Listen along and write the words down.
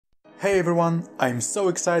Hey everyone, I'm so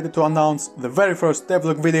excited to announce the very first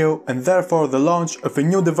devlog video and therefore the launch of a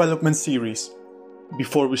new development series.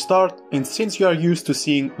 Before we start, and since you are used to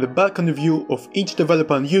seeing the balcony view of each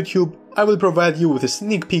developer on YouTube, I will provide you with a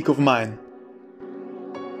sneak peek of mine.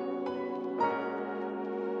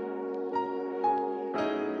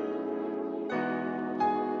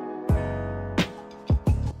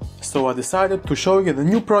 So I decided to show you the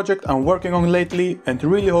new project I'm working on lately and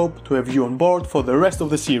really hope to have you on board for the rest of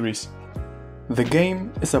the series. The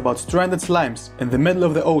game is about stranded slimes in the middle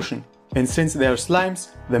of the ocean, and since they are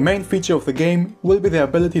slimes, the main feature of the game will be the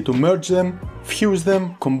ability to merge them, fuse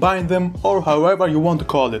them, combine them, or however you want to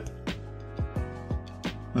call it.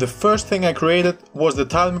 The first thing I created was the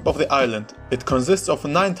tile map of the island. It consists of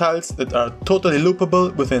 9 tiles that are totally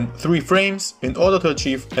loopable within 3 frames in order to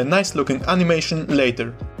achieve a nice looking animation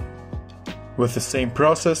later. With the same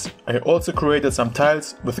process, I also created some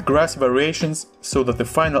tiles with grass variations so that the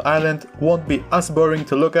final island won't be as boring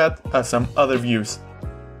to look at as some other views.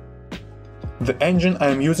 The engine I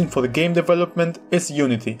am using for the game development is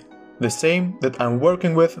Unity, the same that I'm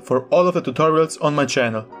working with for all of the tutorials on my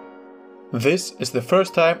channel. This is the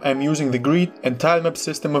first time I'm using the grid and tile map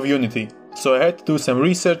system of Unity, so I had to do some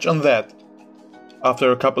research on that.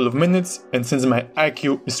 After a couple of minutes, and since my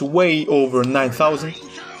IQ is way over 9000,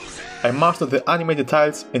 I mastered the animated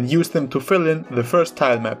tiles and used them to fill in the first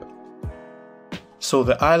tile map. So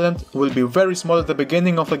the island will be very small at the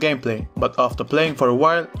beginning of the gameplay, but after playing for a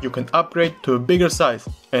while you can upgrade to a bigger size,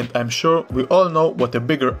 and I'm sure we all know what a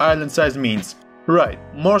bigger island size means. Right,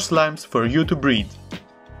 more slimes for you to breed.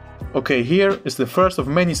 Okay, here is the first of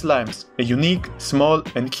many slimes, a unique, small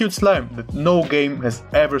and cute slime that no game has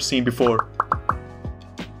ever seen before.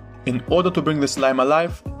 In order to bring the slime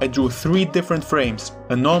alive, I drew 3 different frames,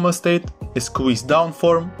 a normal state, a squeezed down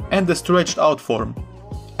form and a stretched out form.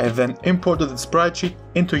 I then imported the sprite sheet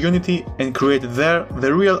into Unity and created there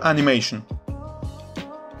the real animation.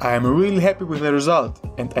 I am really happy with the result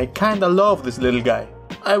and I kinda love this little guy.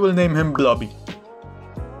 I will name him Blobby.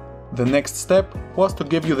 The next step was to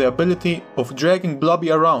give you the ability of dragging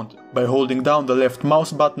Blobby around by holding down the left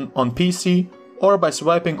mouse button on PC or by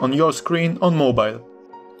swiping on your screen on mobile.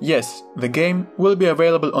 Yes, the game will be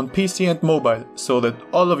available on PC and mobile, so that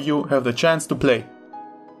all of you have the chance to play.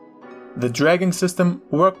 The dragging system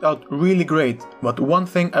worked out really great, but one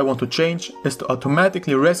thing I want to change is to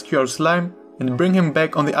automatically rescue our slime and bring him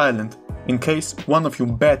back on the island, in case one of you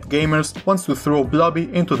bad gamers wants to throw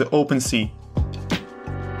Blobby into the open sea.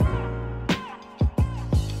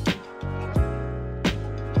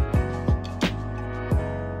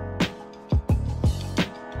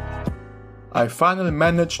 I finally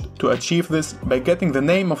managed to achieve this by getting the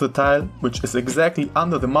name of the tile, which is exactly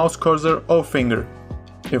under the mouse cursor or finger.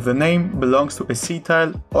 If the name belongs to a sea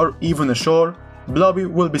tile or even a shore, Blobby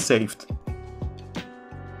will be saved.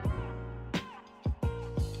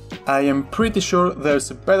 I am pretty sure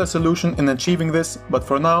there's a better solution in achieving this, but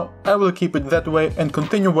for now I will keep it that way and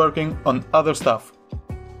continue working on other stuff.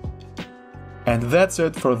 And that's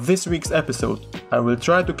it for this week's episode. I will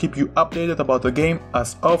try to keep you updated about the game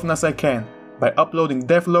as often as I can, by uploading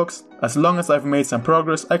devlogs as long as I've made some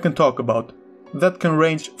progress I can talk about. That can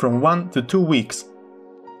range from 1 to 2 weeks.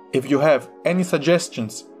 If you have any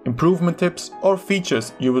suggestions, improvement tips or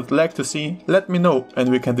features you would like to see, let me know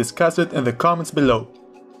and we can discuss it in the comments below.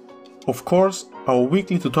 Of course, our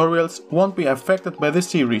weekly tutorials won't be affected by this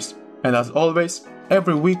series, and as always,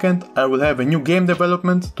 every weekend I will have a new game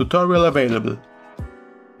development tutorial available.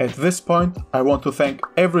 At this point, I want to thank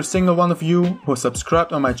every single one of you who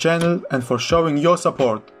subscribed on my channel and for showing your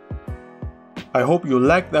support. I hope you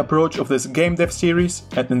liked the approach of this game dev series,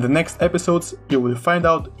 and in the next episodes you will find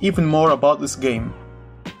out even more about this game.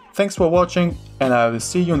 Thanks for watching and I will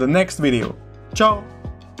see you in the next video. Ciao!